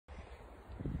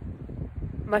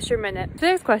Mushroom Minute.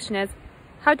 Today's question is,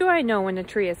 how do I know when a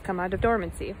tree has come out of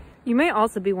dormancy? You may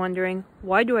also be wondering,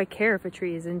 why do I care if a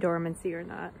tree is in dormancy or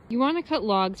not? You want to cut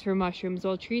logs for mushrooms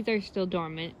while trees are still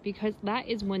dormant because that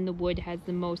is when the wood has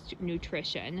the most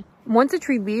nutrition. Once a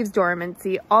tree leaves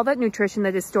dormancy, all that nutrition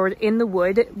that is stored in the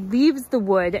wood leaves the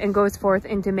wood and goes forth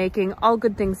into making all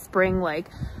good things spring, like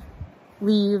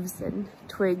leaves and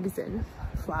twigs and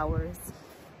flowers.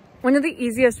 One of the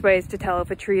easiest ways to tell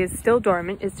if a tree is still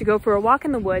dormant is to go for a walk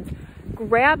in the woods,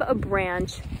 grab a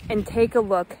branch, and take a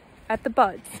look at the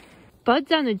buds.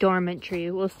 Buds on a dormant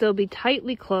tree will still be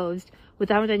tightly closed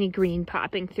without any green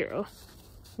popping through,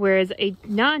 whereas a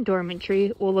non-dormant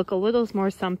tree will look a little more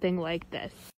something like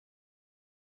this.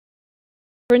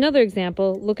 For another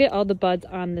example, look at all the buds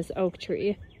on this oak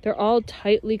tree. They're all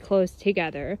tightly closed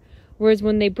together, whereas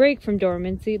when they break from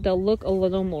dormancy, they'll look a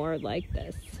little more like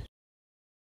this.